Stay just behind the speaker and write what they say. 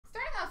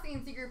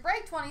CNC Group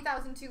Break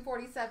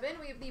 20,247.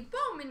 We have the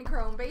Bowman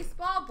Chrome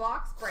Baseball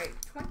Box Break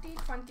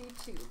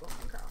 2022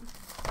 Bowman Chrome.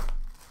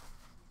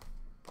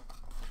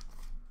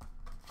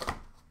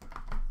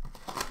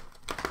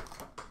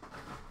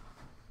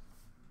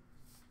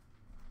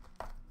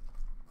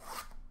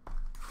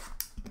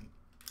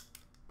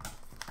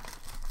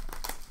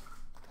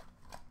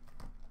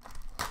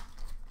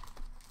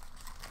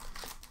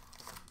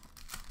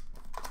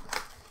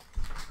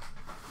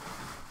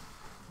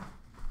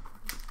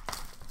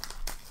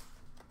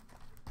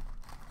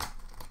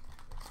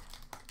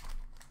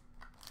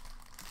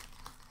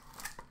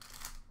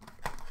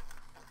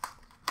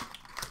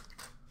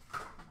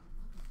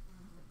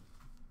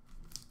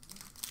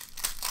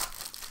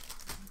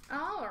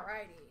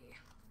 Alrighty.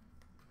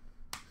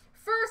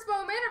 First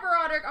Bowman of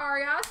Roderick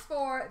Arias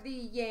for the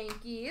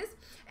Yankees.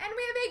 And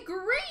we have a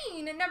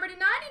green, number to 99.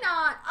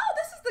 Oh,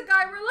 this is the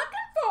guy we're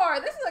looking for.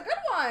 This is a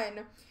good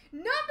one.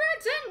 Number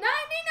to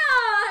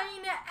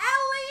 99,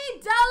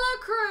 Ellie De La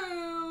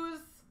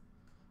Cruz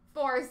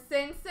for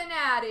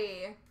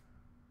Cincinnati.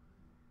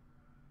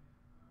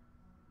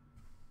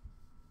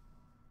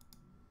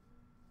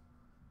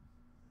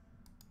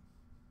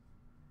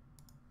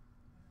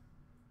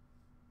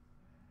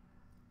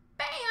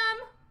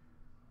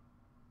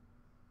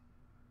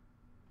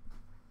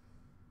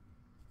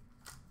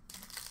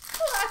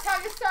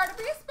 You start a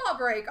baseball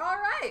break. All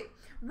right.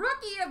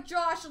 Rookie of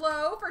Josh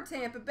Lowe for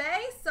Tampa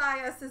Bay.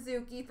 Saya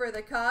Suzuki for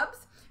the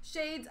Cubs.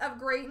 Shades of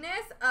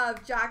Greatness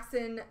of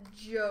Jackson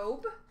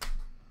Jobe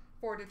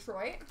for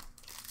Detroit.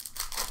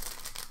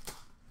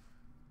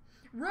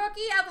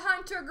 Rookie of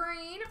Hunter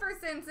Green for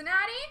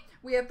Cincinnati.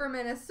 We have for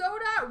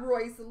Minnesota,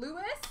 Royce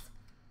Lewis.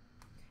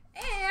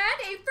 And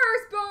a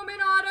first Bowman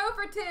auto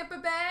for Tampa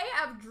Bay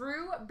of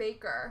Drew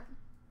Baker.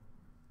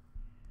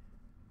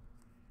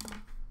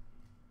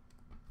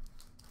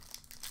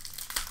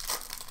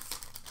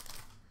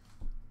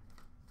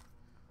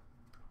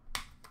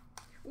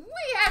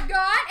 We have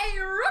got a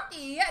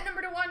rookie at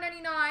number to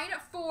 199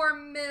 for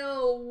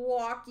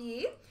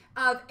Milwaukee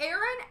of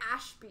Aaron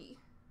Ashby.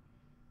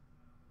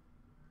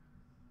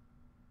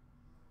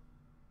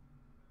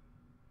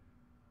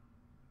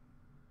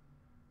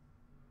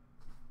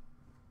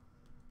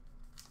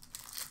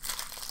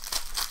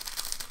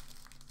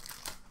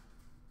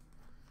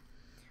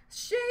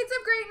 Shades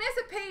of Greatness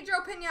of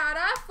Pedro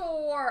Pineda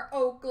for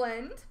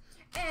Oakland.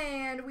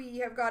 And we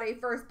have got a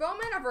first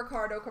Bowman of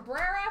Ricardo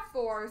Cabrera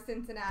for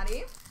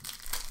Cincinnati.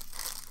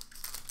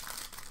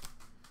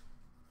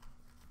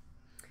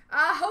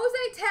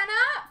 Jose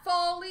Tena,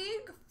 Fall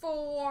League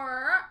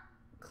for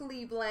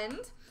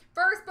Cleveland.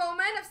 First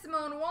Bowman of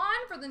Simone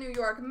Juan for the New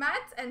York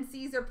Mets. And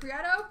Cesar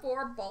Prieto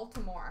for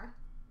Baltimore.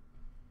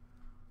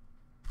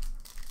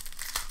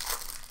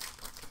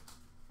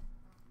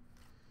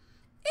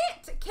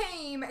 It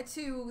came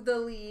to the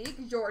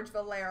league, George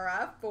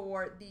Valera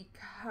for the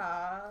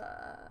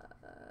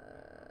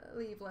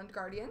Cleveland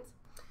Guardians.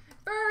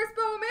 First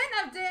Bowman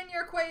of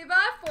Daniel Cueva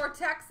for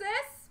Texas.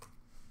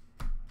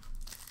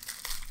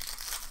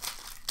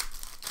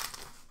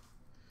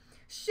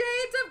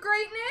 Shades of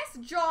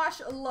Greatness,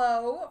 Josh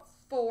Lowe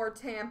for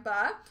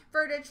Tampa.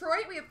 For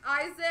Detroit, we have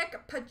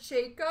Isaac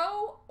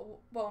Pacheco,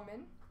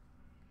 Bowman.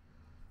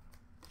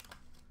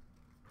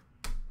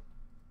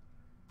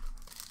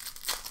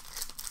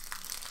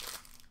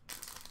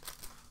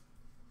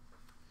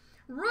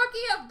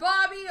 Rookie of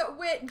Bobby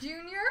Witt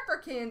Jr. for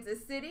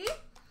Kansas City.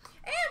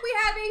 And we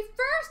have a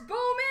first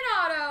Bowman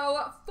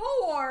auto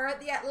for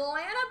the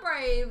Atlanta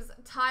Braves,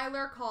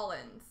 Tyler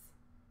Collins.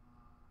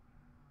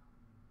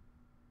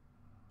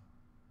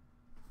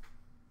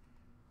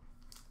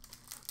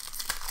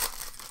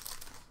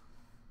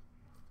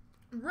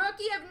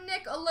 Rookie of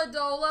Nick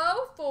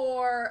Lodolo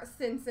for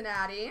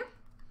Cincinnati.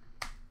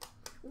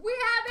 We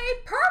have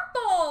a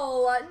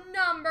purple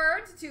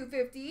number to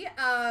 250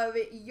 of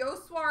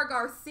Yoswar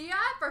Garcia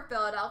for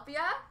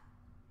Philadelphia.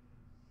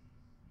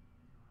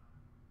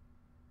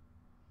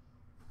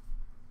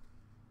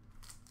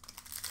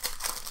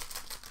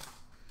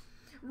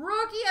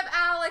 Rookie of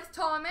Alex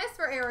Thomas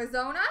for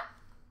Arizona.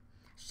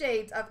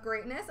 Shades of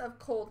Greatness of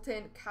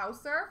Colton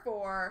Cowser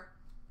for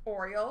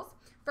Orioles.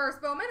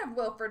 First Bowman of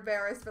Wilfred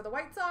Veras for the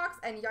White Sox.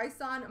 And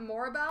Yason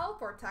Morabel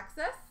for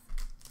Texas.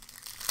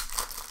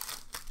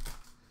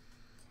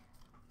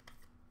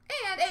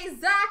 And a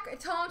Zach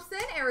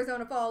Thompson,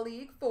 Arizona Fall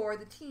League for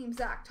the team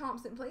Zach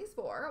Thompson plays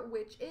for,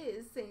 which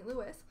is St.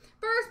 Louis.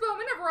 First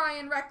Bowman of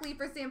Ryan Reckley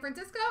for San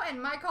Francisco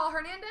and Michael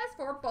Hernandez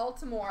for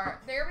Baltimore.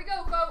 There we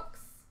go, folks.